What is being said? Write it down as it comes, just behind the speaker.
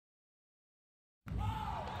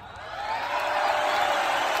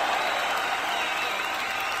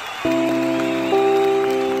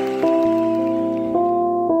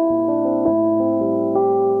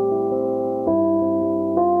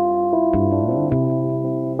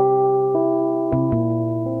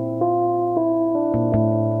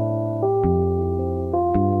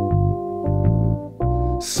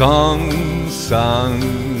Sung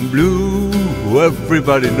blue,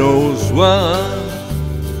 everybody knows one.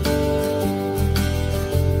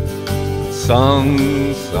 Sung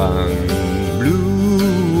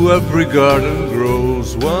blue, every garden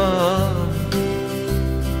grows one.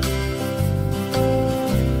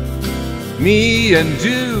 Me and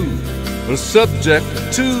you are subject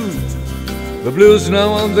to the blues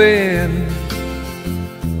now and then.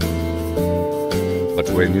 But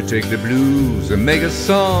when you take the blues and make a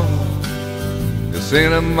song, you sing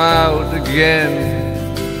them out again.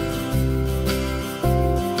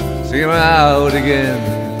 Sing them out again.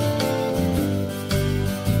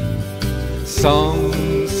 Sung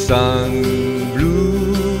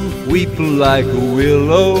blue, weep like a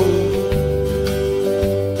willow.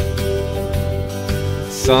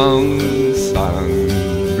 Sung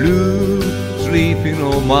blue, sleeping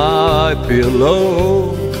on my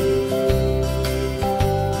pillow.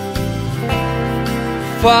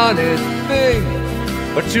 Funny thing,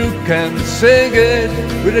 but you can sing it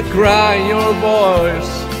with a cry in your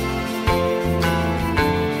voice.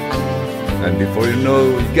 And before you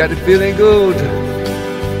know, you got it feeling good.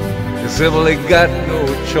 You simply got no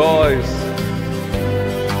choice.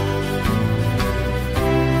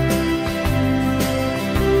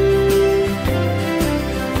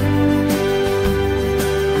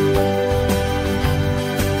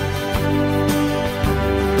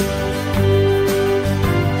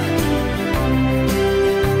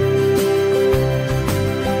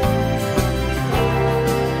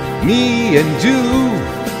 Me and you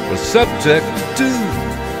are subject to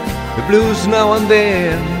the blues now and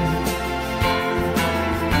then.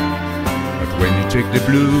 But when you take the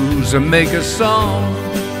blues and make a song,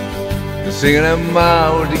 you sing them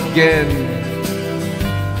out again.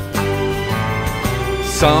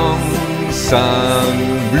 Sung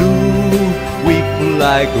blue, weep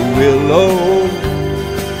like a willow.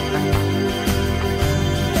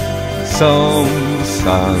 Sung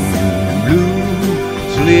blue,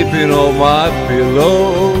 sleeping on my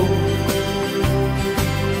pillow.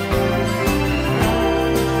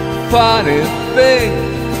 Funny thing,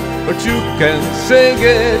 but you can sing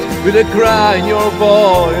it with a cry in your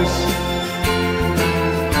voice.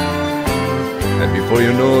 And before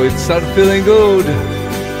you know it, start feeling good.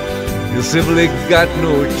 You simply got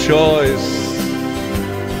no choice.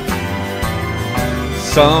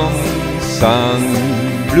 Sung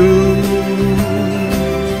blue,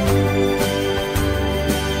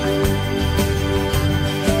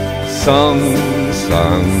 sung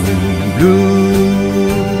blue.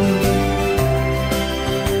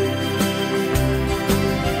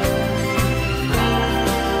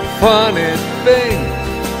 Funny thing,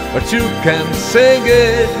 but you can sing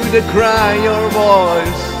it with a cry in your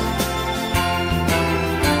voice.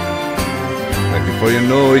 And before you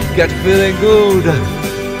know it, got feeling good.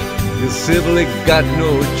 You simply got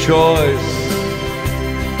no choice.